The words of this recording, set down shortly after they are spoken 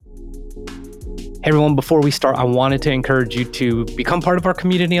Hey everyone, before we start, I wanted to encourage you to become part of our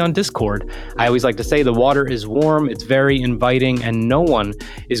community on Discord. I always like to say the water is warm, it's very inviting, and no one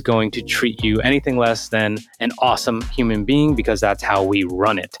is going to treat you anything less than an awesome human being because that's how we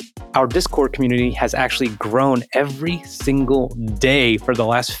run it. Our Discord community has actually grown every single day for the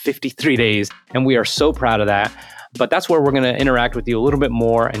last 53 days, and we are so proud of that. But that's where we're going to interact with you a little bit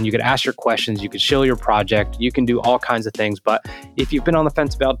more, and you could ask your questions, you could show your project, you can do all kinds of things. But if you've been on the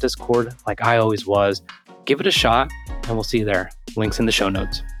fence about Discord, like I always was, give it a shot, and we'll see you there. Links in the show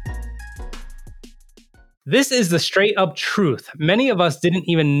notes. This is the straight up truth. Many of us didn't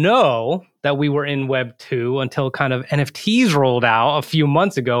even know that we were in Web 2 until kind of NFTs rolled out a few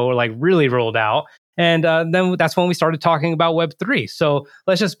months ago, or like really rolled out. And then that's when we started talking about Web 3. So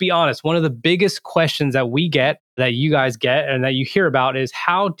let's just be honest. One of the biggest questions that we get, that you guys get, and that you hear about is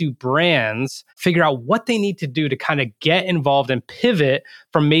how do brands figure out what they need to do to kind of get involved and pivot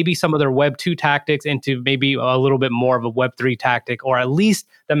from maybe some of their Web 2 tactics into maybe a little bit more of a Web 3 tactic, or at least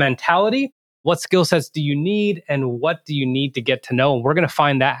the mentality. What skill sets do you need and what do you need to get to know? And we're going to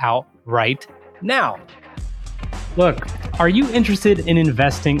find that out right now. Look, are you interested in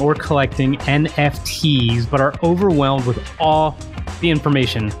investing or collecting NFTs but are overwhelmed with all the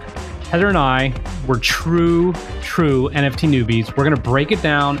information? Heather and I, we're true NFT newbies. We're going to break it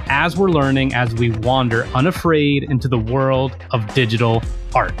down as we're learning, as we wander unafraid into the world of digital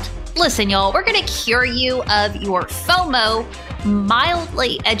art. Listen, y'all, we're going to cure you of your FOMO,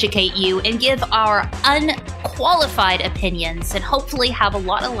 mildly educate you, and give our unqualified opinions, and hopefully have a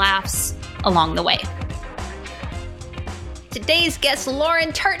lot of laughs along the way. Today's guest,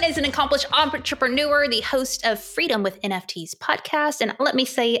 Lauren Turton, is an accomplished entrepreneur, the host of Freedom with NFTs podcast, and let me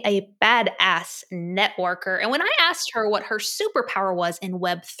say, a badass networker. And when I asked her what her superpower was in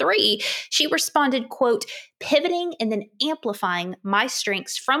Web3, she responded, quote, pivoting and then amplifying my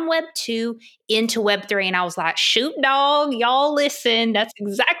strengths from Web 2 into Web 3. And I was like, shoot, dog, y'all listen. That's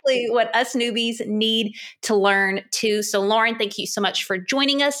exactly what us newbies need to learn too. So Lauren, thank you so much for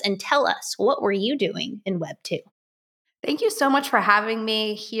joining us, and tell us, what were you doing in Web 2? Thank you so much for having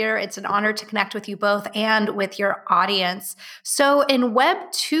me here. It's an honor to connect with you both and with your audience. So in Web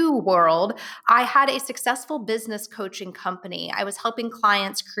 2 world, I had a successful business coaching company. I was helping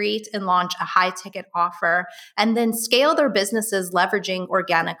clients create and launch a high-ticket offer and then scale their businesses leveraging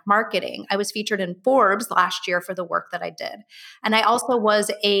organic marketing. I was featured in Forbes last year for the work that I did. And I also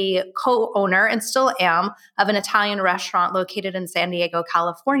was a co-owner, and still am, of an Italian restaurant located in San Diego,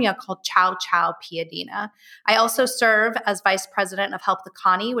 California called Ciao Ciao Piadina. I also serve as vice president of Help the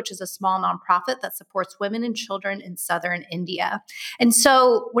Khani, which is a small nonprofit that supports women and children in southern India. And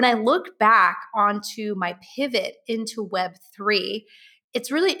so when I look back onto my pivot into Web3,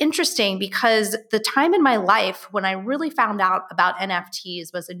 it's really interesting because the time in my life when I really found out about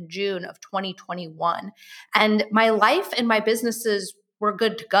NFTs was in June of 2021. And my life and my businesses were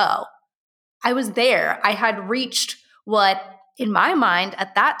good to go. I was there. I had reached what, in my mind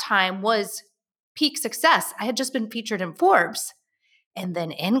at that time, was peak success. I had just been featured in Forbes. And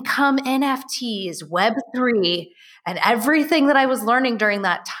then in come NFTs, Web3, and everything that I was learning during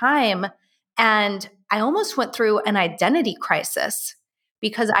that time. And I almost went through an identity crisis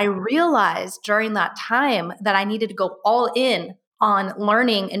because I realized during that time that I needed to go all in on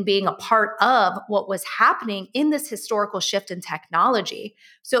learning and being a part of what was happening in this historical shift in technology.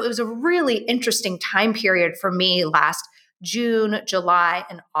 So it was a really interesting time period for me last June, July,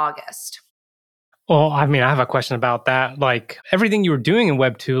 and August. Well, I mean, I have a question about that. Like everything you were doing in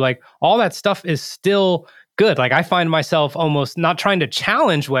Web 2, like all that stuff is still good. Like I find myself almost not trying to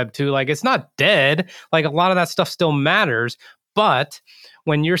challenge Web 2. Like it's not dead. Like a lot of that stuff still matters. But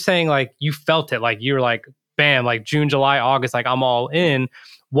when you're saying like you felt it, like you were like, bam, like June, July, August, like I'm all in.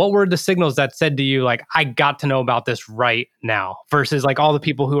 What were the signals that said to you, like, I got to know about this right now versus like all the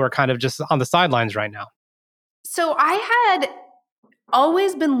people who are kind of just on the sidelines right now? So I had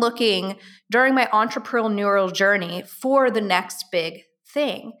always been looking during my entrepreneurial journey for the next big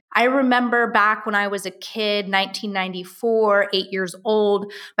thing. I remember back when I was a kid, 1994, 8 years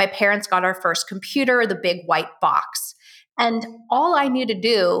old, my parents got our first computer, the big white box. And all I knew to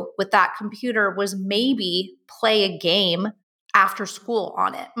do with that computer was maybe play a game after school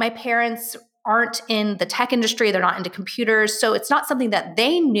on it. My parents aren't in the tech industry. They're not into computers. So it's not something that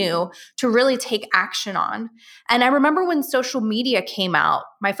they knew to really take action on. And I remember when social media came out,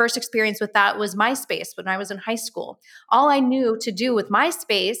 my first experience with that was MySpace when I was in high school. All I knew to do with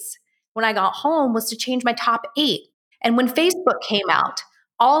MySpace when I got home was to change my top 8. And when Facebook came out,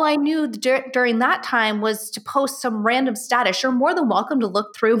 all I knew during that time was to post some random status. You're more than welcome to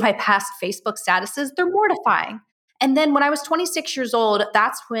look through my past Facebook statuses. They're mortifying. And then when I was 26 years old,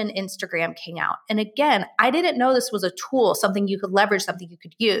 that's when Instagram came out. And again, I didn't know this was a tool, something you could leverage, something you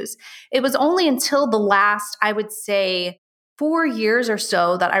could use. It was only until the last, I would say, 4 years or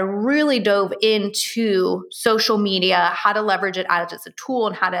so that I really dove into social media, how to leverage it as a tool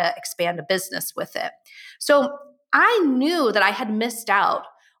and how to expand a business with it. So I knew that I had missed out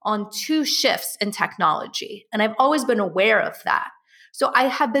on 2 shifts in technology, and I've always been aware of that. So I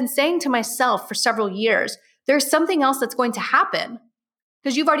have been saying to myself for several years, there's something else that's going to happen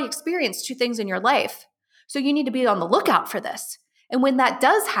because you've already experienced 2 things in your life. So you need to be on the lookout for this. And when that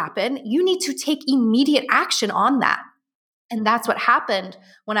does happen, you need to take immediate action on that. And that's what happened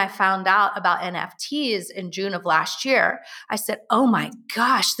when I found out about NFTs in June of last year. I said, oh my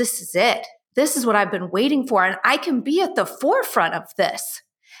gosh, this is it. This is what I've been waiting for. And I can be at the forefront of this.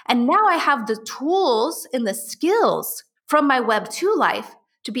 And now I have the tools and the skills from my Web 2 life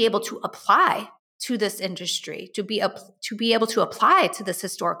to be able to apply to this industry, to be able to apply to this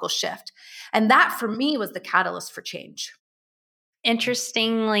historical shift. And that for me was the catalyst for change.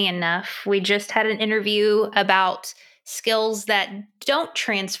 Interestingly enough, we just had an interview about skills that don't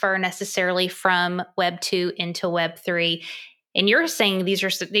transfer necessarily from Web 2 into Web 3. And you're saying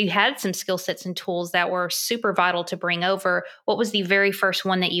you had some skill sets and tools that were super vital to bring over. What was the very first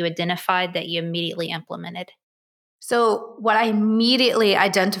one that you identified that you immediately implemented? So what I immediately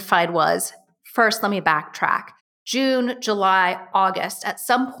identified was, first, let me backtrack. June, July, August, at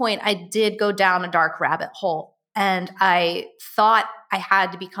some point I did go down a dark rabbit hole. And I thought I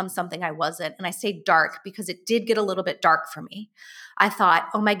had to become something I wasn't. And I say dark because it did get a little bit dark for me. I thought,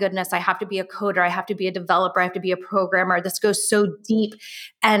 oh my goodness, I have to be a coder. I have to be a developer. I have to be a programmer. This goes so deep.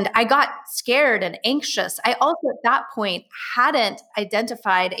 And I got scared and anxious. I also at that point hadn't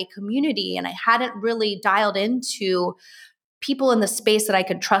identified a community and I hadn't really dialed into people in the space that I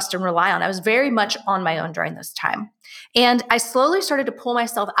could trust and rely on. I was very much on my own during this time. And I slowly started to pull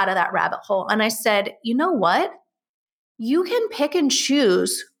myself out of that rabbit hole. And I said, you know what? You can pick and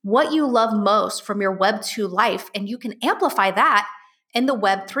choose what you love most from your Web 2 life, and you can amplify that in the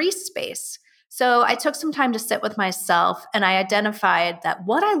Web 3 space. So I took some time to sit with myself, and I identified that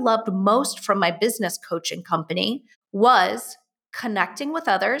what I loved most from my business coaching company was connecting with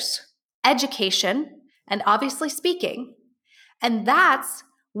others, education, and obviously speaking. And that's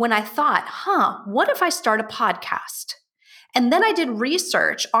when I thought, what if I start a podcast? And then I did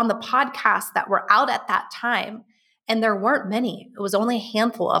research on the podcasts that were out at that time. And there weren't many. It was only a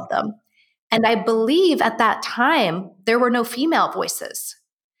handful of them. And I believe at that time, there were no female voices.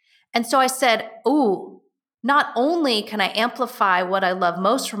 And so I said, not only can I amplify what I love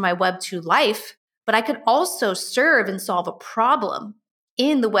most from my Web 2 life, but I could also serve and solve a problem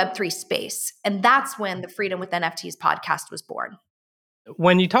in the Web 3 space. And that's when the Freedom with NFTs podcast was born.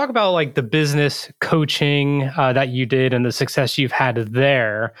 When you talk about like the business coaching that you did and the success you've had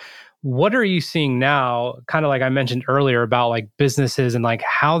there, what are you seeing now, kind of like I mentioned earlier about like businesses and like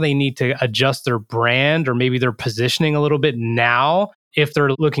how they need to adjust their brand or maybe their positioning a little bit now if they're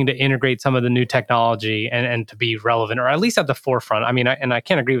looking to integrate some of the new technology and to be relevant or at least at the forefront? I mean, I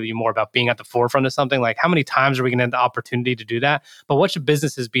can't agree with you more about being at the forefront of something. Like how many times are we going to have the opportunity to do that? But what should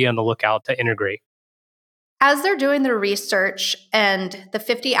businesses be on the lookout to integrate? As they're doing their research and the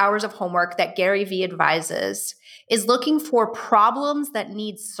 50 hours of homework that Gary Vee advises is looking for problems that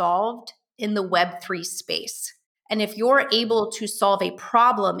need solved in the Web3 space. And if you're able to solve a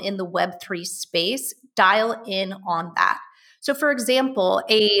problem in the Web3 space, dial in on that. So for example,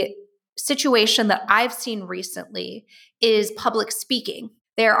 a situation that I've seen recently is public speaking.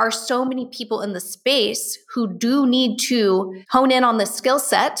 There are so many people in the space who do need to hone in on the skill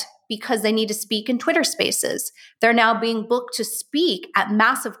set because they need to speak in Twitter spaces. They're now being booked to speak at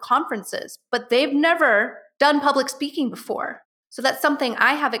massive conferences, but they've never done public speaking before. So that's something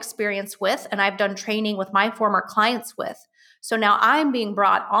I have experience with, and I've done training with my former clients with. So now I'm being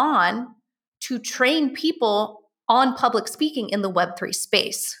brought on to train people on public speaking in the Web3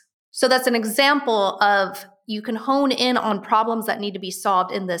 space. So that's an example of you can hone in on problems that need to be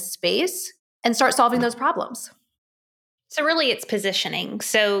solved in this space and start solving those problems. So really it's positioning.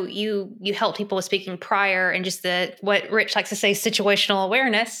 So you help people with speaking prior and just what Rich likes to say, situational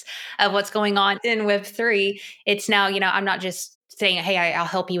awareness of what's going on in Web3. It's now, I'm not just saying, hey, I'll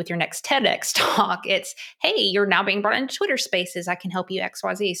help you with your next TEDx talk. It's, hey, you're now being brought into Twitter spaces. I can help you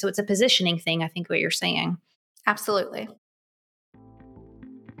XYZ. So it's a positioning thing, I think what you're saying. Absolutely.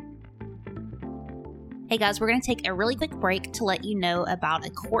 Hey guys, we're going to take a really quick break to let you know about a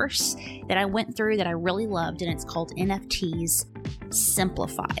course that I went through that I really loved, and it's called NFTs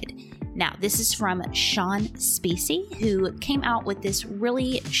Simplified. Now, this is from Sean Spacey, who came out with this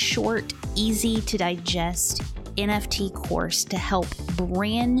really short, easy to digest NFT course to help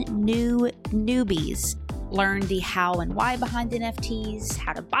brand new newbies learn the how and why behind NFTs,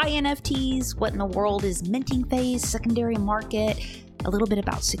 how to buy NFTs, what in the world is minting phase, secondary market, a little bit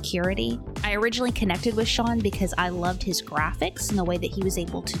about security. I originally connected with Sean because I loved his graphics and the way that he was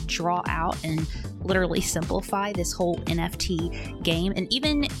able to draw out and literally simplify this whole NFT game. And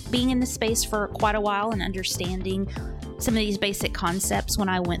even being in the space for quite a while and understanding some of these basic concepts when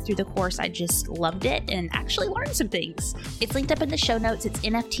I went through the course, I just loved it and actually learned some things. It's linked up in the show notes. It's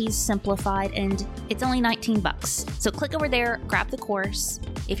NFTs Simplified and it's only $19. So click over there, grab the course.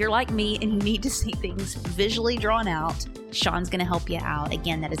 If you're like me and you need to see things visually drawn out, Sean's going to help you out.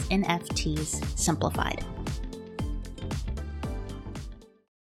 Again, that is NFTs Simplified.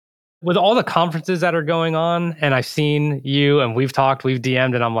 With all the conferences that are going on, and I've seen you and we've talked, we've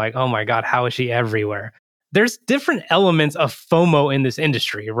DM'd, and I'm like, oh my God, how is she everywhere? There's different elements of FOMO in this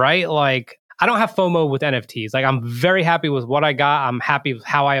industry, right? Like, I don't have FOMO with NFTs. Like, I'm very happy with what I got. I'm happy with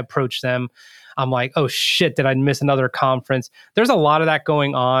how I approach them. I'm like, oh shit, did I miss another conference? There's a lot of that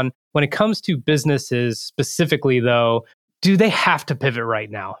going on. When it comes to businesses specifically, though, do they have to pivot right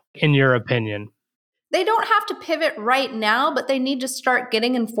now, in your opinion? They don't have to pivot right now, but they need to start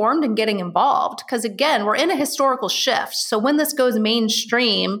getting informed and getting involved. Because again, we're in a historical shift. So when this goes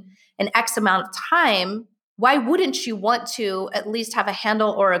mainstream in X amount of time, why wouldn't you want to at least have a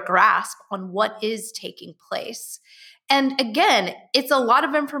handle or a grasp on what is taking place? And again, it's a lot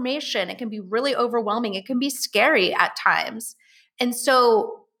of information. It can be really overwhelming. It can be scary at times. And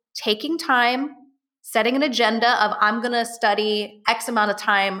so taking time, setting an agenda of I'm going to study X amount of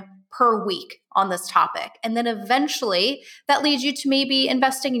time per week on this topic. And then eventually that leads you to maybe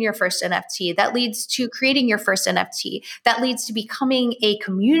investing in your first NFT. That leads to creating your first NFT. That leads to becoming a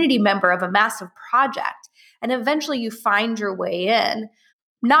community member of a massive project. And eventually you find your way in.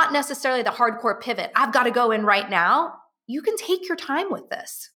 Not necessarily the hardcore pivot. I've got to go in right now. You can take your time with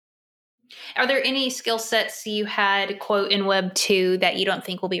this. Are there any skill sets you had, quote, in Web 2 that you don't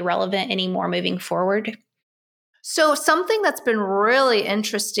think will be relevant anymore moving forward? So something that's been really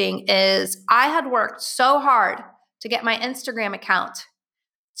interesting is I had worked so hard to get my Instagram account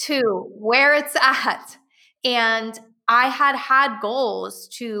to where it's at. And I had goals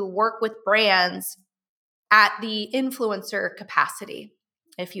to work with brands at the influencer capacity,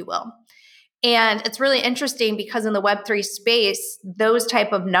 if you will. And it's really interesting because in the Web3 space, those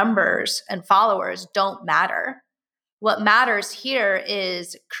type of numbers and followers don't matter. What matters here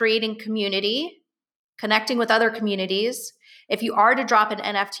is creating community, connecting with other communities. If you are to drop an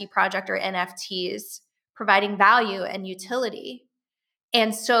NFT project or NFTs, providing value and utility.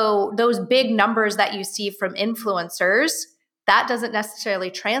 And so those big numbers that you see from influencers, that doesn't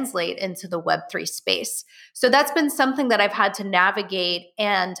necessarily translate into the Web3 space. So that's been something that I've had to navigate,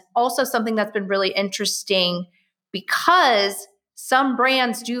 and also something that's been really interesting because some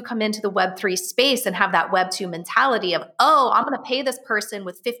brands do come into the Web3 space and have that Web2 mentality of, oh, I'm going to pay this person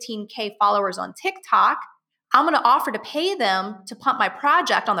with 15K followers on TikTok. I'm going to offer to pay them to pump my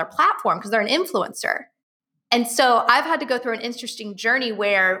project on their platform because they're an influencer. And so I've had to go through an interesting journey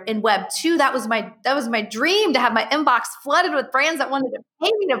where in Web 2, that was my dream, to have my inbox flooded with brands that wanted to pay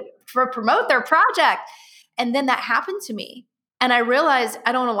me to promote their project. And then that happened to me. And I realized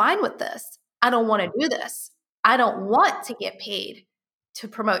I don't align with this. I don't want to do this. I don't want to get paid to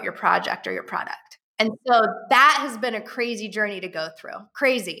promote your project or your product. And so that has been a crazy journey to go through.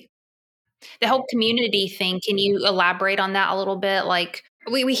 Crazy. The whole community thing, can you elaborate on that a little bit? Like,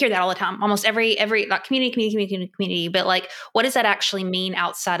 we hear that all the time, almost every like community, but like, what does that actually mean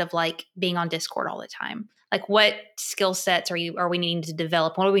outside of like being on Discord all the time? Like, what skill sets are we needing to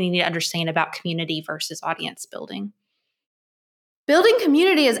develop? What do we need to understand about community versus audience building? Building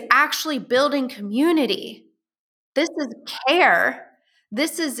community is actually building community. This is care.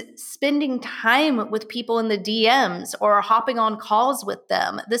 This is spending time with people in the DMs or hopping on calls with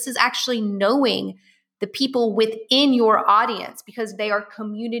them. This is actually knowing the people within your audience because they are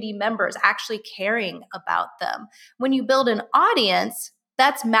community members, actually caring about them. When you build an audience,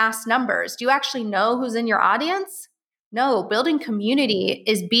 that's mass numbers. Do you actually know who's in your audience? No, building community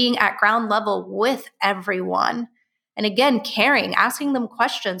is being at ground level with everyone. And again, caring, asking them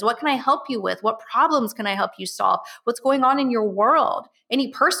questions. What can I help you with? What problems can I help you solve? What's going on in your world?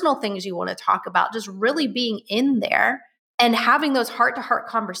 Any personal things you want to talk about? Just really being in there and having those heart-to-heart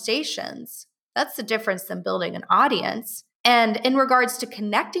conversations. That's the difference than building an audience. And in regards to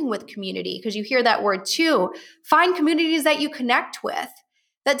connecting with community, because you hear that word too, find communities that you connect with.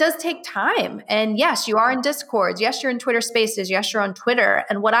 That does take time. And yes, you are in Discords. Yes, you're in Twitter Spaces. Yes, you're on Twitter.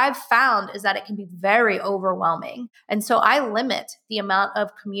 And what I've found is that it can be very overwhelming. And so I limit the amount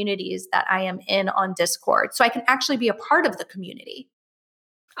of communities that I am in on Discord so I can actually be a part of the community.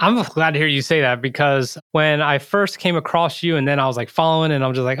 I'm glad to hear you say that, because when I first came across you and then I was like following and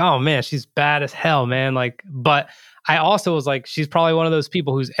I'm just like, oh man, she's bad as hell, man. Like, but I also was like, she's probably one of those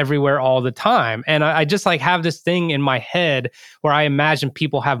people who's everywhere all the time. And I just like have this thing in my head where I imagine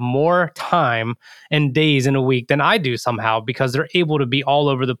people have more time and days in a week than I do somehow, because they're able to be all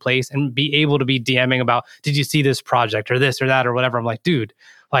over the place and be able to be DMing about, did you see this project or this or that or whatever? I'm like, dude,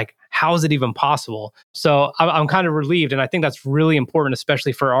 like, how is it even possible? So I'm kind of relieved. And I think that's really important,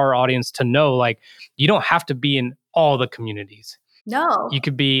 especially for our audience to know, like, you don't have to be in all the communities. No. You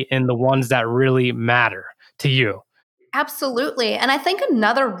could be in the ones that really matter to you. Absolutely. And I think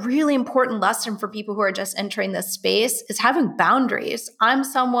another really important lesson for people who are just entering this space is having boundaries. I'm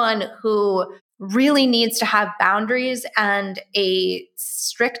someone who really needs to have boundaries and a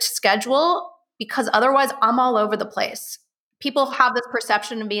strict schedule, because otherwise I'm all over the place. People have this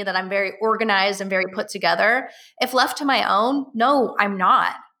perception of me that I'm very organized and very put together. If left to my own, no, I'm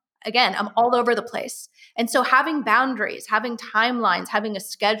not. Again, I'm all over the place. And so having boundaries, having timelines, having a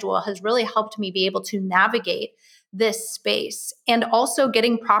schedule has really helped me be able to navigate this space, and also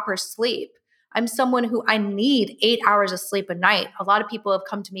getting proper sleep. I'm someone who I need 8 hours of sleep a night. A lot of people have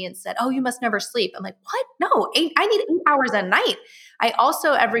come to me and said, oh, you must never sleep. I'm like, what? No, I need 8 hours a night. I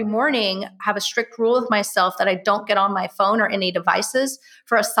also every morning have a strict rule with myself that I don't get on my phone or any devices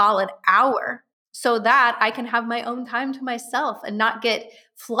for a solid hour, so that I can have my own time to myself and not get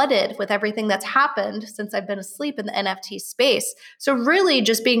flooded with everything that's happened since I've been asleep in the NFT space. So really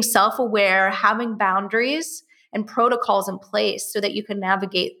just being self-aware, having boundaries and protocols in place so that you can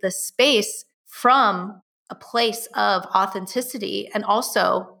navigate this space from a place of authenticity and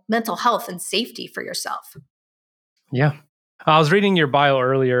also mental health and safety for yourself. Yeah. I was reading your bio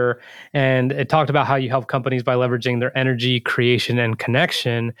earlier, and it talked about how you help companies by leveraging their energy, creation, and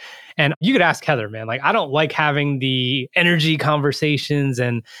connection. And you could ask Heather, man. Like, I don't like having the energy conversations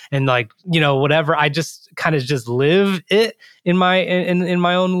and like, you know, whatever. I just kind of just live it in my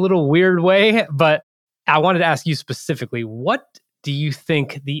own little weird way. But I wanted to ask you specifically, what do you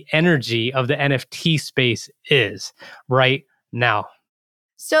think the energy of the NFT space is right now?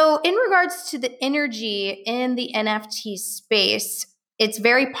 So, in regards to the energy in the NFT space, it's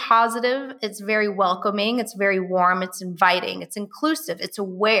very positive, it's very welcoming, it's very warm, it's inviting, it's inclusive, it's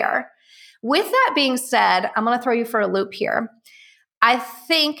aware. With that being said, I'm going to throw you for a loop here. I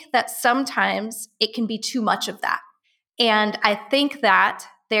think that sometimes it can be too much of that. And I think that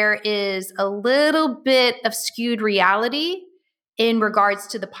there is a little bit of skewed reality in regards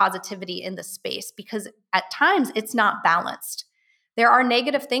to the positivity in the space, because at times it's not balanced. There are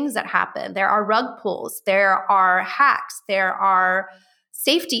negative things that happen. There are rug pulls. There are hacks. There are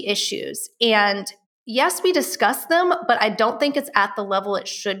safety issues. And yes, we discuss them, but I don't think it's at the level it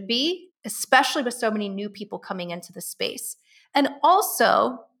should be, especially with so many new people coming into the space. And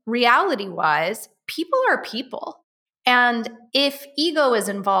also, reality-wise, people are people. And if ego is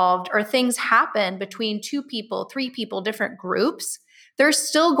involved or things happen between 2 people, 3 people, different groups, there's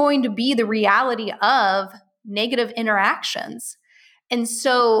still going to be the reality of negative interactions. And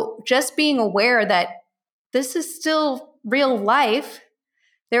so just being aware that this is still real life,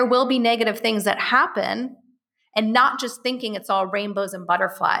 there will be negative things that happen, and not just thinking it's all rainbows and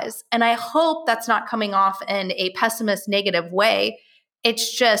butterflies. And I hope that's not coming off in a pessimist, negative way.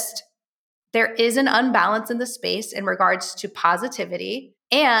 It's just there is an unbalance in the space in regards to positivity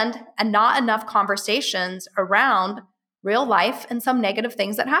and not enough conversations around real life and some negative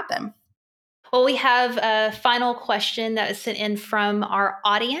things that happen. Well, we have a final question that was sent in from our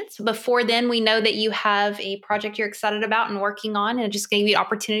audience. Before then, we know that you have a project you're excited about and working on, and just gave you the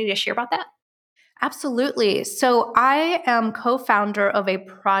opportunity to share about that. Absolutely. So I am co-founder of a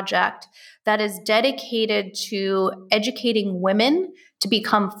project that is dedicated to educating women to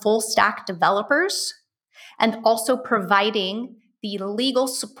become full stack developers, and also providing the legal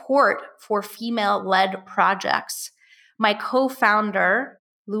support for female-led projects. My co-founder,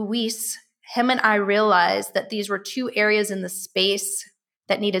 Luis, him and I realized that these were 2 areas in the space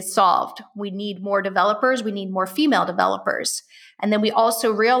that needed solved. We need more developers. We need more female developers. And then we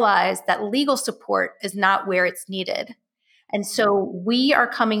also realized that legal support is not where it's needed. And so we are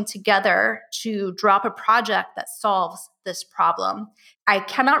coming together to drop a project that solves this problem. I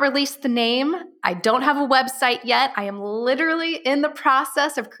cannot release the name. I don't have a website yet. I am literally in the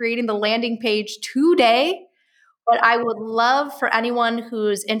process of creating the landing page today. But I would love for anyone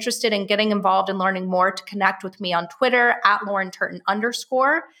who's interested in getting involved and learning more to connect with me on Twitter at Lauren Turton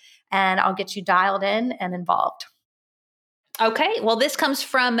 _, and I'll get you dialed in and involved. Okay, well, this comes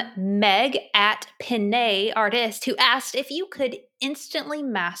from Meg at Pinay Artist, who asked if you could instantly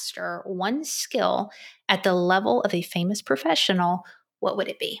master one skill at the level of a famous professional, what would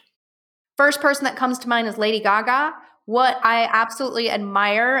it be? First person that comes to mind is Lady Gaga. What I absolutely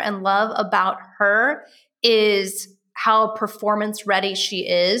admire and love about her is how performance ready she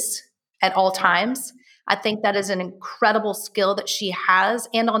is at all times. I think that is an incredible skill that she has.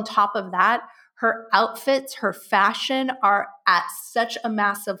 And on top of that, her outfits, her fashion are at such a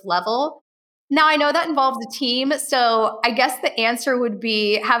massive level. Now, I know that involves a team. So I guess the answer would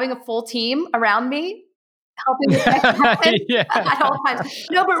be having a full team around me, helping me at all times.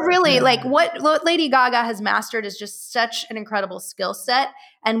 No, but really, like what Lady Gaga has mastered is just such an incredible skill set.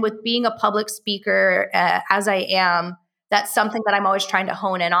 And with being a public speaker, as I am, that's something that I'm always trying to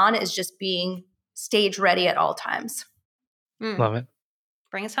hone in on, is just being stage ready at all times. Love it.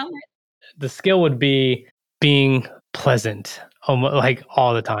 Bring us home. The skill would be being pleasant, like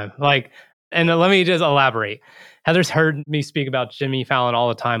all the time. Like, and let me just elaborate. Heather's heard me speak about Jimmy Fallon all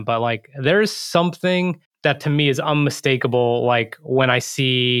the time, but like there's something that to me is unmistakable. Like when I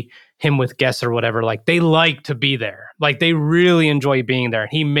see him with guests or whatever, like they like to be there. Like they really enjoy being there.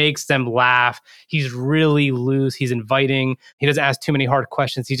 He makes them laugh. He's really loose. He's inviting. He doesn't ask too many hard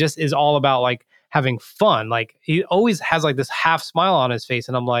questions. He just is all about like having fun. Like he always has like this half smile on his face.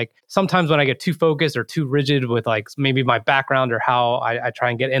 And I'm like, sometimes when I get too focused or too rigid with like maybe my background or how I try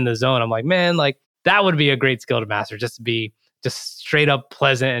and get in the zone, I'm like, man, like that would be a great skill to master, just to be just straight up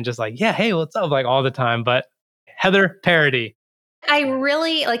pleasant and just like, yeah, hey, what's up? Like all the time. But Heather, parody. I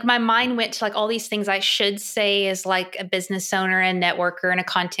really, like, my mind went to like all these things I should say as like a business owner and networker and a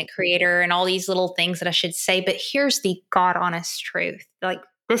content creator and all these little things that I should say. But here's the God honest truth. Like,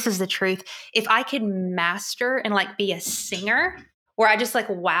 this is the truth. If I could master and like be a singer where I just like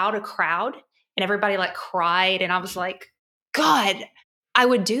wowed a crowd and everybody like cried and I was like, God, I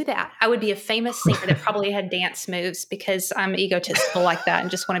would do that. I would be a famous singer that probably had dance moves because I'm egotistical like that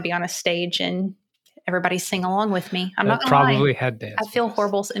and just want to be on a stage and everybody sing along with me. I'm not probably had dance. I feel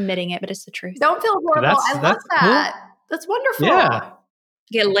horrible admitting it, but it's the truth. Don't feel horrible. I love that. Cool. That's wonderful. Yeah.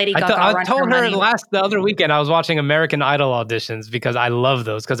 Get Lady Gaga. I told her the other weekend I was watching American Idol auditions because I love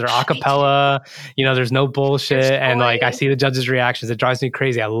those because they're a cappella. You know, there's no bullshit, and like I see the judges' reactions. It drives me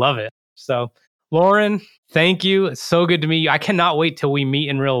crazy. I love it. So, Lauren, thank you. It's so good to meet you. I cannot wait till we meet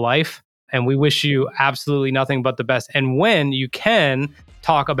in real life, and we wish you absolutely nothing but the best. And when you can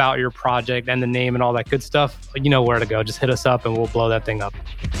talk about your project and the name and all that good stuff, you know where to go. Just hit us up and we'll blow that thing up.